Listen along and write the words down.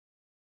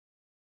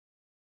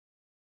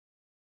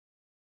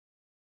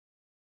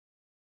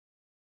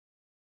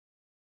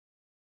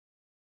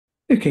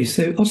Okay,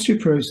 so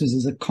osteoporosis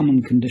is a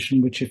common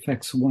condition which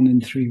affects 1 in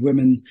 3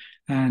 women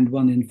and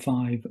 1 in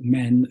 5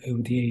 men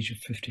over the age of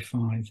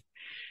 55.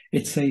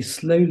 It's a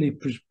slowly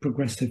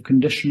progressive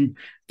condition.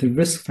 The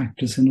risk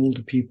factors in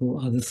older people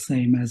are the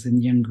same as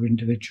in younger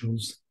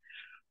individuals.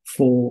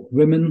 For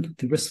women,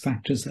 the risk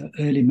factors are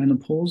early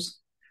menopause,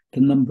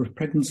 the number of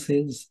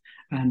pregnancies,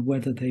 and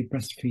whether they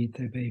breastfeed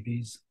their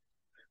babies.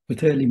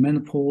 With early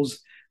menopause,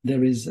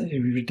 there is a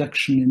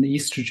reduction in the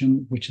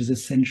estrogen, which is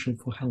essential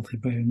for healthy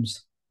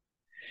bones.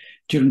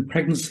 During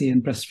pregnancy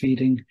and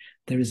breastfeeding,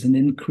 there is an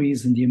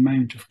increase in the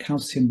amount of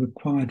calcium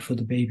required for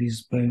the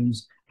baby's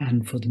bones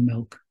and for the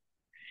milk.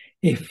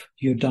 If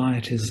your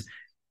diet is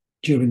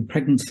during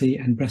pregnancy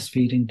and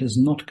breastfeeding does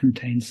not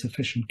contain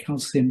sufficient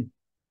calcium,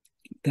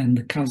 then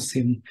the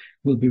calcium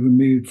will be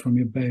removed from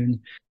your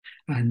bone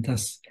and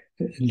thus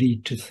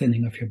lead to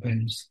thinning of your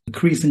bones.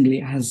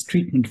 Increasingly, as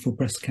treatment for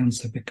breast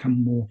cancer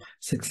become more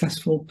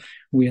successful,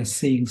 we are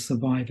seeing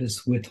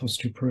survivors with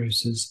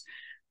osteoporosis.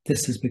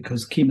 This is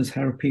because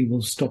chemotherapy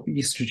will stop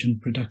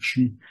estrogen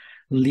production,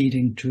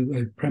 leading to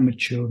a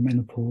premature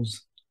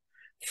menopause.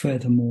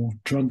 Furthermore,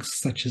 drugs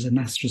such as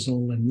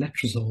anastrozole and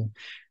letrozole,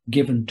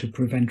 given to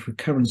prevent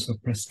recurrence of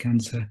breast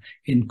cancer,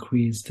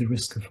 increase the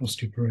risk of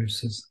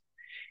osteoporosis.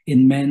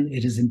 In men,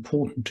 it is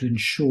important to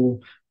ensure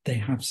they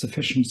have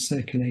sufficient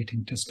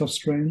circulating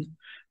testosterone.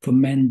 For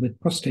men with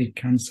prostate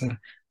cancer,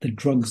 the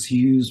drugs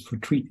used for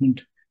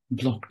treatment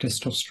block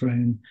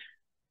testosterone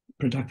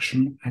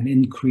production and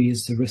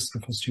increase the risk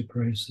of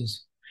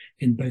osteoporosis.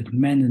 In both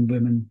men and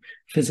women,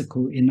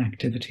 physical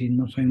inactivity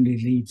not only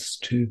leads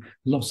to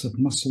loss of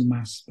muscle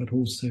mass, but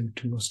also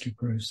to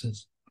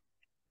osteoporosis.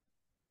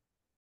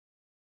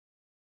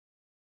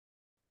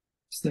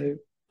 So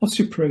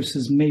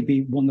osteoporosis may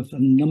be one of a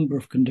number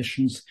of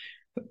conditions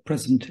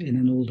present in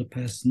an older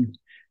person.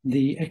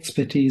 The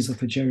expertise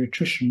of a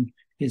geriatrician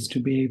is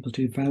to be able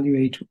to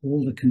evaluate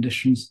all the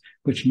conditions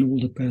which an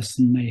older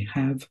person may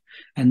have,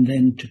 and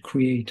then to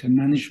create a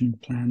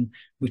management plan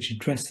which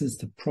addresses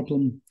the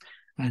problem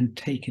and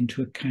take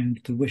into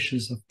account the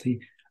wishes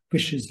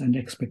and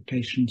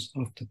expectations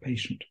of the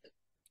patient.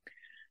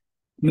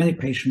 Many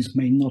patients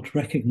may not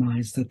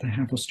recognize that they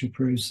have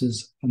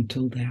osteoporosis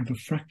until they have a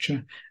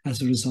fracture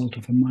as a result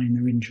of a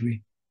minor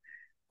injury.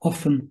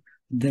 Often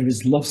there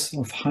is loss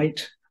of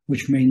height,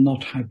 which may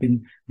not have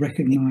been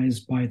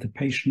recognized by the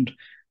patient,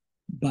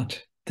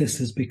 but this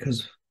is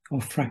because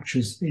of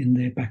fractures in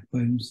their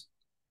backbones.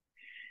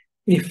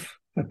 If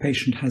a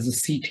patient has a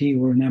CT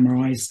or an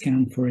MRI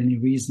scan for any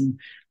reason,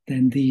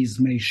 then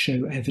these may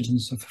show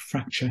evidence of a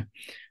fracture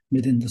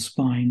within the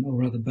spine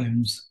or other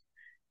bones.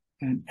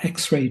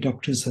 X-ray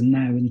doctors are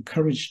now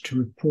encouraged to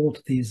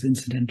report these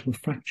incidental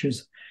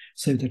fractures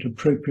so that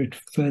appropriate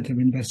further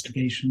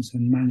investigations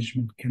and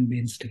management can be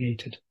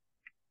instigated.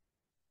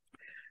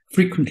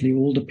 Frequently,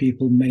 older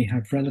people may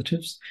have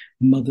relatives,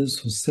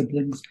 mothers or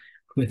siblings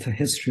with a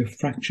history of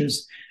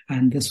fractures,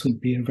 and this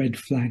would be a red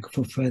flag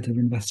for further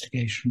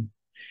investigation.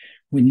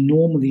 We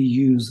normally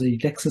use a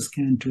DEXA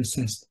scan to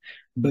assess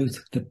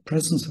both the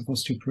presence of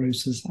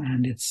osteoporosis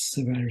and its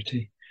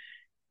severity.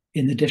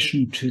 In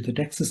addition to the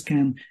DEXA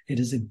scan, it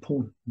is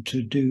important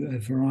to do a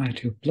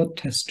variety of blood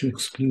tests to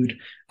exclude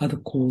other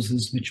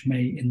causes which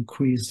may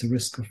increase the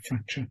risk of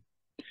fracture.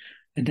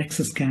 A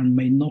DEXA scan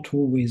may not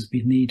always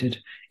be needed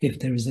if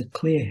there is a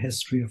clear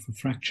history of a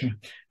fracture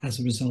as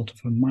a result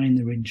of a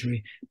minor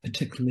injury,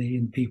 particularly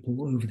in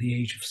people over the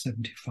age of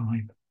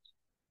 75.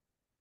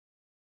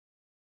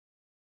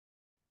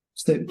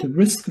 So the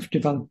risk of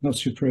developing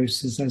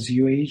osteoporosis as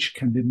you age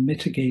can be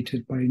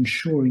mitigated by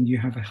ensuring you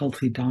have a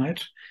healthy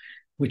diet,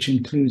 which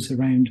includes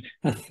around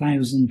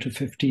 1,000 to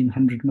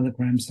 1,500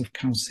 milligrams of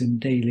calcium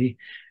daily,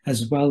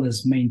 as well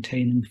as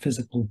maintaining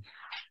physical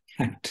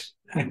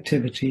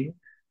activity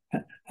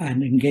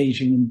and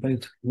engaging in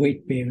both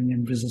weight-bearing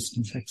and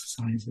resistance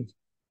exercises.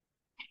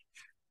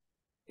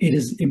 It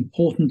is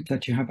important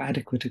that you have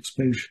adequate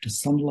exposure to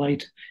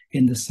sunlight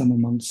in the summer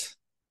months.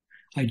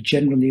 I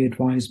generally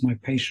advise my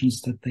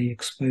patients that they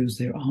expose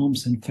their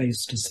arms and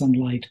face to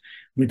sunlight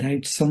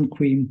without sun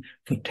cream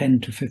for 10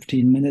 to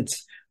 15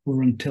 minutes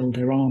or until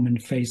their arm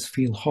and face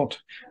feel hot,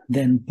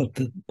 then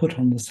put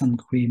on the sun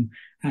cream,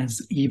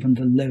 as even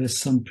the lowest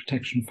sun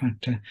protection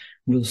factor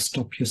will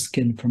stop your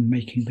skin from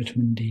making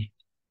vitamin D.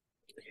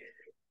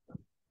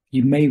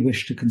 You may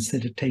wish to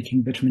consider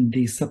taking vitamin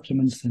D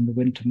supplements in the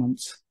winter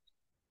months.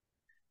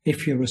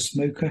 If you're a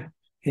smoker,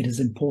 it is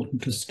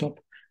important to stop,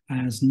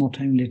 as not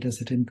only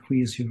does it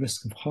increase your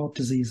risk of heart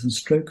disease and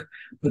stroke,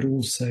 but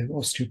also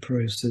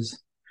osteoporosis.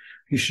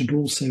 You should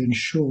also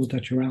ensure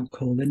that your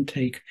alcohol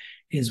intake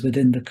is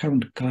within the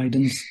current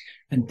guidance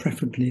and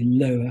preferably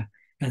lower,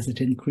 as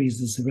it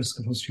increases the risk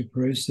of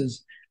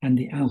osteoporosis, and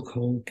the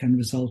alcohol can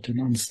result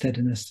in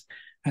unsteadiness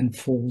and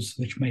falls,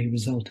 which may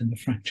result in a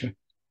fracture.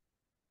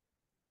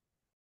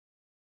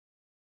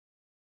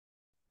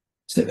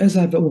 So as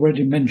I've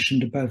already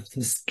mentioned above,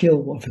 the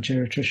skill of a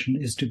geriatrician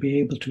is to be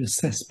able to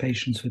assess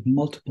patients with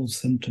multiple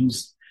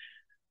symptoms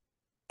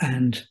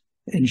and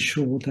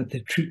ensure that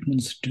the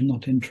treatments do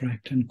not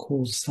interact and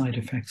cause side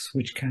effects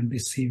which can be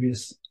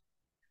serious.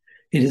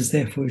 It is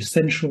therefore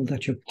essential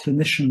that your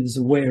clinician is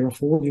aware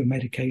of all your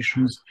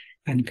medications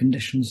and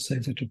conditions so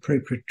that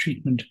appropriate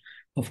treatment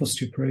of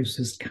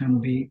osteoporosis can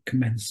be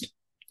commenced.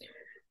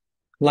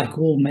 Like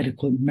all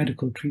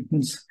medical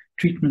treatments,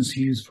 treatments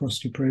used for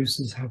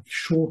osteoporosis have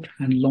short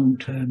and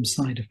long-term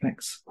side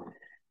effects.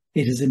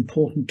 It is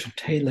important to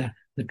tailor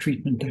the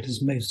treatment that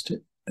is most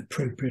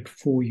appropriate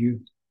for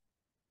you.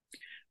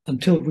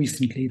 Until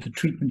recently, the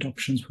treatment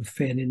options were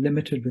fairly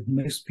limited, with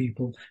most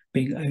people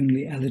being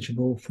only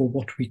eligible for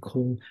what we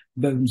call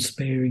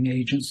bone-sparing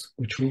agents,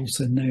 which are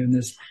also known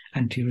as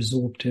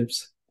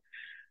anti-resorptives.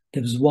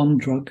 There was one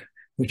drug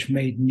which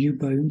made new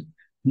bone,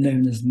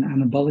 known as an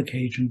anabolic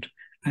agent,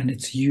 and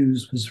its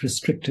use was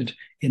restricted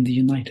in the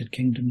United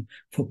Kingdom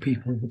for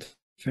people with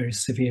very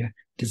severe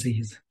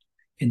disease.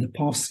 In the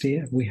past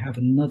year, we have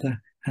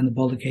another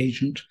anabolic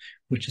agent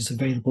which is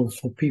available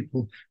for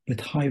people with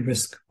high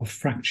risk of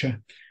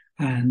fracture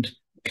and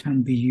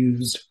can be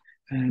used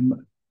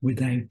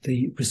without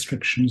the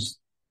restrictions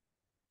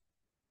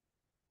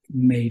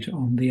made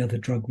on the other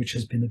drug which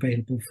has been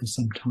available for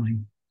some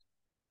time.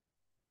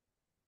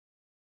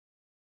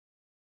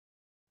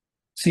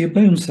 So your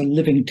bones are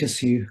living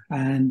tissue,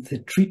 and the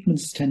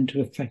treatments tend to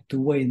affect the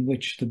way in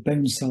which the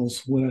bone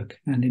cells work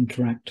and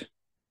interact.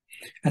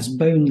 As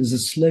bone is a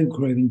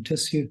slow-growing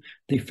tissue,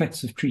 the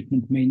effects of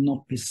treatment may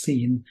not be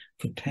seen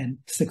for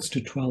 6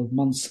 to 12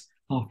 months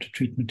after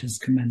treatment is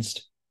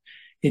commenced.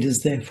 It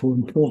is therefore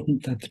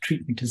important that the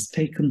treatment is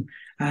taken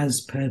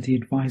as per the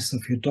advice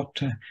of your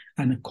doctor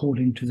and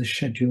according to the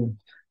schedule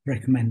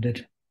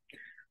recommended.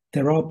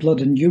 There are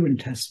blood and urine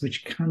tests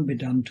which can be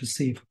done to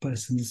see if a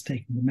person is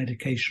taking the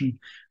medication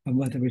and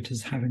whether it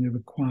is having a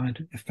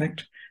required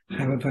effect.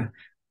 However,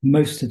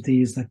 most of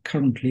these are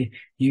currently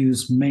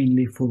used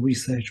mainly for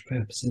research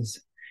purposes.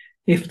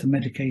 If the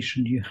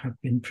medication you have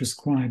been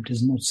prescribed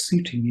is not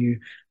suiting you,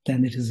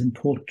 then it is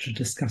important to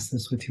discuss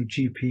this with your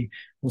GP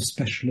or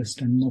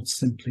specialist and not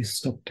simply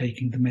stop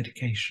taking the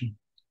medication.